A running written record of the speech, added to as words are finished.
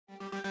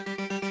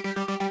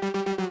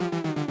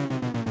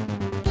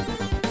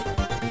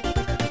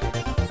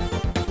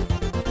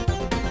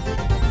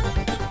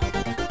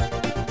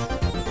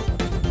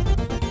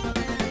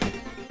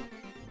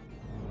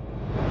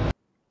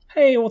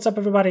Hey, what's up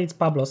everybody, it's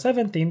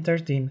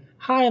Pablo1713.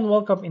 Hi and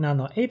welcome in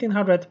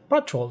Anno1800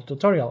 Patrol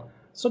tutorial.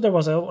 So there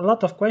was a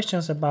lot of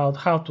questions about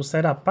how to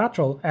set up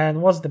Patrol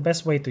and what's the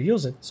best way to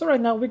use it. So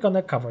right now we're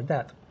gonna cover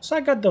that. So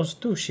I got those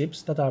two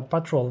ships that are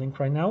patrolling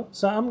right now.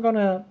 So I'm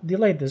gonna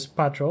delete this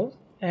Patrol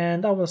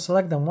and I will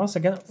select them once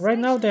again. Right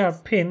now they are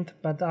pinned,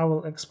 but I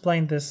will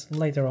explain this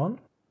later on.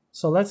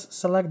 So let's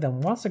select them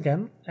once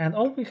again, and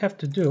all we have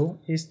to do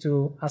is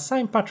to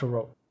assign Patrol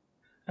route.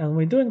 And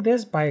we're doing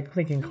this by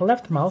clicking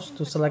left mouse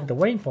to select the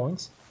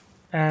waypoints,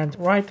 and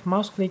right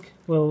mouse click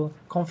will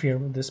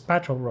confirm this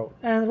patrol route.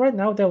 And right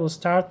now they will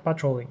start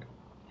patrolling.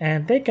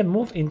 And they can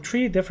move in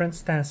 3 different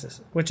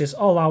stances, which is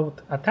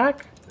all-out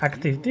attack,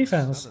 active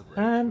defense,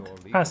 and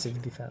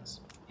passive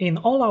defense. In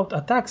all-out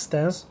attack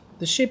stance,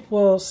 the ship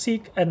will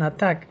seek and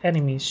attack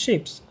enemy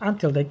ships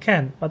until they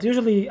can, but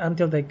usually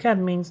until they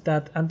can means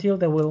that until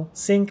they will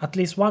sink at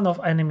least one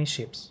of enemy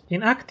ships.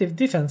 In active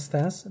defense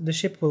stance, the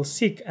ship will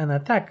seek and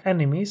attack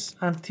enemies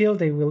until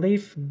they will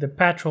leave the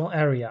patrol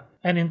area.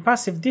 And in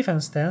passive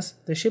defense stance,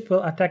 the ship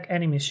will attack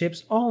enemy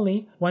ships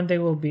only when they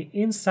will be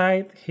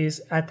inside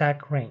his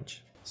attack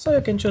range. So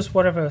you can choose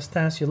whatever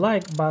stance you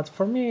like, but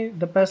for me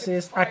the best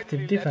is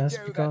active defense,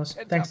 because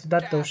thanks to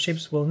that those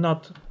ships will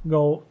not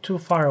go too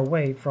far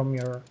away from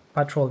your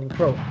patrolling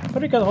crew.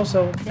 But you can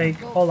also take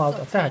all-out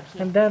attack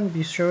and then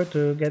be sure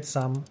to get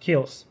some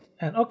kills.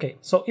 And okay,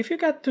 so if you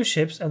got 2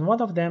 ships and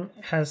one of them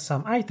has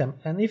some item,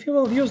 and if you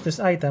will use this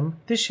item,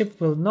 this ship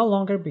will no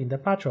longer be in the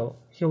patrol.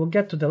 He will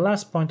get to the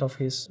last point of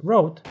his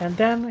road and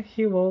then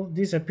he will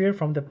disappear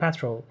from the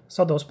patrol.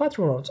 So those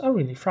patrol roads are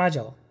really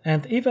fragile.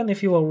 And even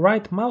if you will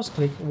right mouse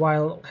click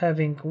while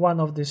having one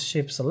of these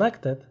ships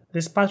selected,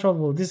 this patrol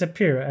will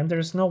disappear and there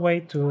is no way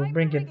to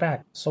bring it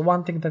back. So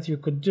one thing that you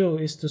could do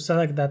is to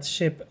select that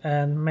ship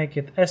and make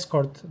it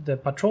escort the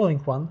patrolling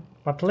one.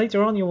 But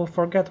later on you will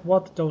forget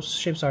what those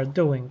ships are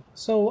doing.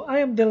 So I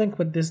am dealing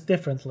with this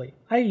differently.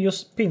 I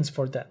use pins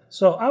for that.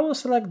 So I will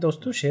select those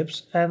 2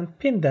 ships and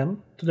pin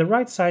them to the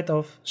right side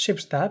of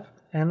Ships tab,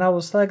 and I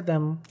will select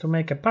them to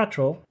make a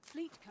patrol.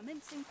 Fleet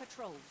commencing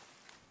patrol.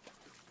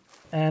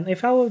 And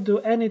if I will do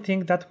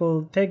anything that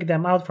will take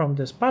them out from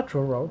this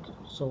patrol route,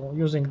 so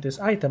using this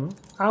item,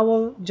 I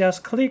will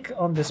just click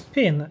on this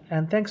pin,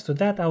 and thanks to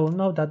that I will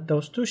know that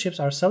those 2 ships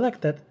are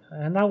selected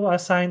and I will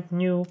assign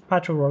new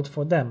patrol route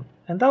for them.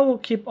 And I will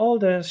keep all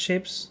the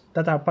ships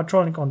that are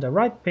patrolling on the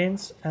right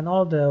pins and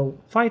all the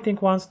fighting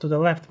ones to the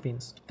left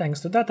pins. Thanks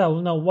to that I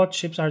will know what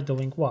ships are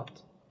doing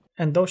what.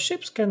 And those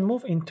ships can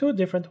move in 2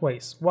 different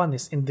ways. One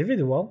is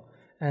individual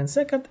and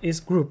second is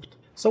grouped.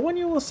 So when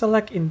you will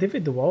select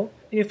individual,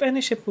 if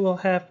any ship will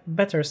have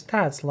better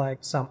stats like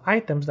some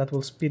items that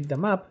will speed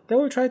them up, they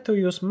will try to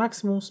use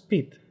maximum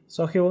speed.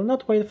 So he will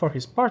not wait for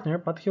his partner,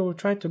 but he will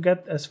try to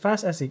get as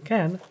fast as he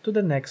can to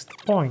the next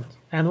point.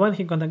 And when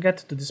he's gonna get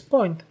to this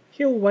point,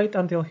 he will wait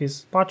until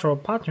his patrol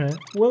partner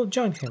will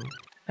join him.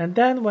 And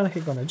then when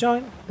he's gonna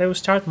join, they will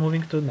start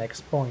moving to the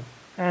next point.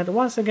 And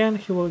once again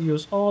he will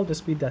use all the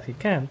speed that he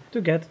can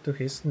to get to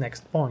his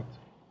next point.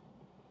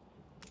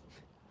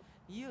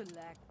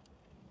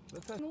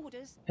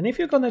 And if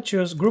you're gonna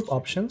choose group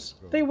options,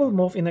 they will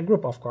move in a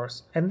group of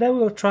course, and they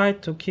will try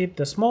to keep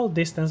the small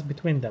distance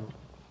between them.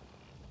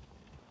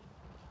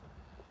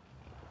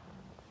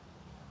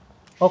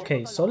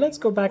 Okay, so let's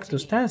go back to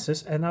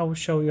stances and I will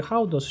show you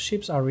how those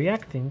ships are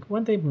reacting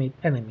when they meet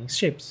enemy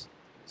ships.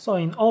 So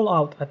in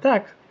all-out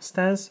attack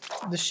stance,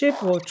 the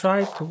ship will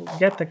try to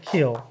get a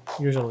kill,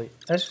 usually.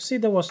 As you see,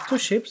 there was 2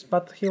 ships,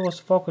 but he was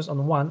focused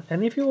on one,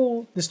 and if you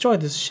will destroy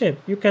this ship,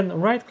 you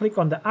can right-click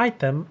on the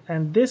item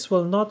and this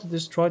will not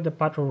destroy the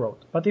patrol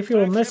route. But if you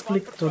will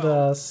misclick to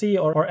the sea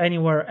or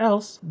anywhere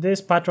else, this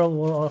patrol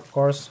will of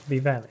course be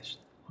vanished.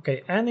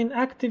 Okay, and in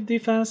active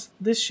defense,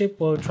 this ship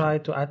will try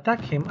to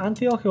attack him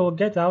until he will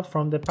get out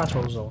from the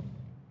patrol zone.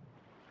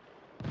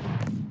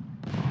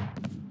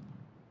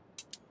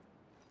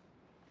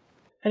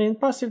 And in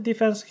passive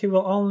defense, he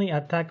will only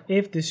attack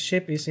if this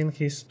ship is in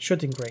his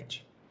shooting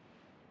range.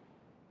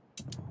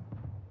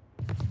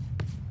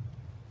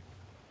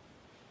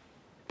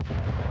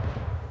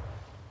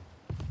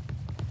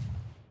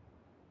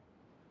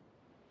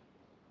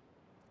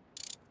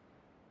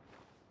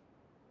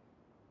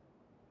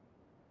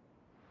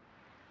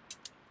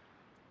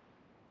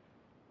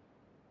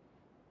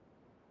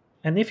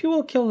 And if you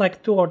will kill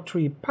like 2 or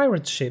 3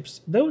 pirate ships,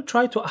 they will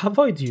try to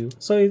avoid you.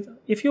 So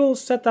if you will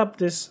set up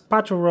this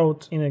patrol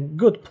route in a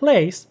good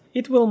place,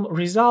 it will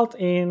result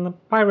in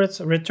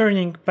pirates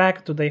returning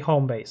back to their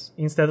home base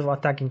instead of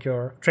attacking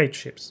your trade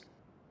ships.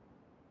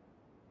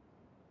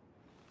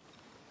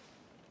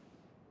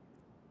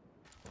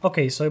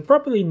 Okay, so you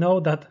probably know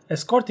that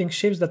escorting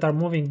ships that are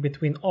moving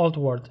between Old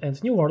World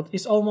and New World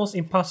is almost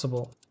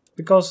impossible,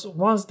 because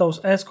once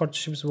those escort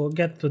ships will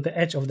get to the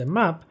edge of the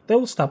map, they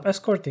will stop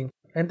escorting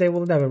and they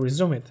will never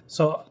resume it.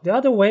 So the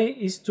other way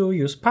is to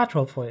use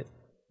patrol for it.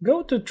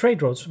 Go to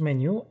Trade Routes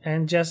menu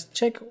and just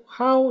check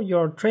how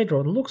your trade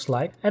route looks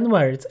like and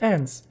where it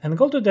ends, and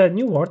go to the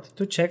New World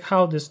to check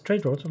how this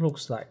trade route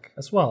looks like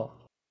as well.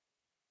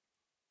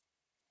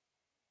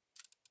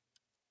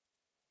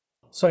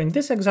 So in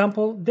this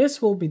example,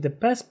 this will be the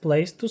best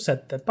place to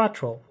set the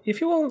patrol.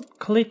 If you will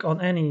click on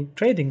any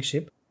trading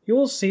ship, you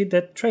will see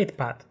the trade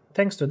path.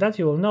 Thanks to that,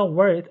 you will know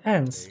where it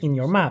ends in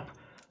your map.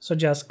 So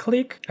just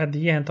click at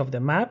the end of the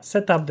map,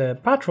 set up the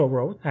patrol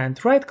route,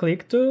 and right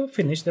click to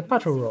finish the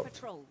patrol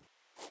route.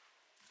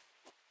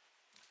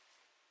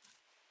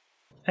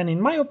 And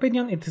in my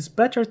opinion, it is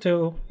better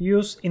to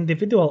use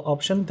individual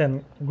option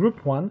than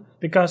group one,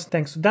 because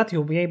thanks to that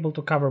you'll be able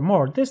to cover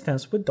more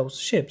distance with those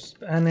ships.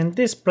 And in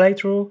this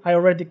playthrough I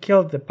already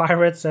killed the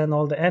pirates and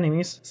all the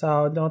enemies,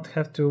 so I don't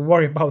have to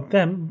worry about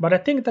them, but I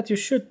think that you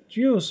should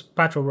use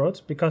patrol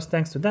routes, because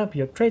thanks to that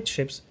your trade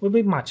ships will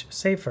be much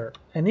safer.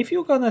 And if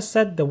you're gonna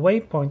set the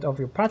waypoint of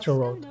your patrol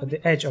route at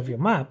the edge of your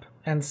map,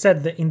 and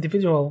set the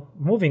individual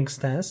moving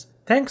stance,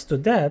 thanks to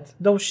that,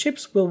 those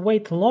ships will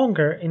wait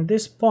longer in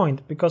this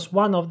point, because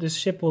one of this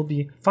ship will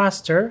be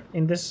faster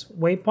in this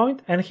waypoint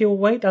and he will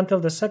wait until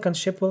the second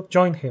ship will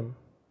join him.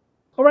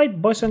 Alright,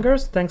 boys and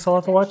girls, thanks a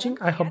lot for watching.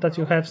 I hope that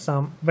you have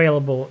some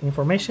valuable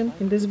information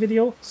in this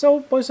video. So,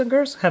 boys and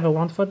girls, have a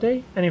wonderful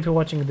day, and if you're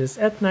watching this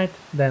at night,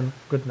 then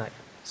good night.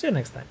 See you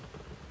next time.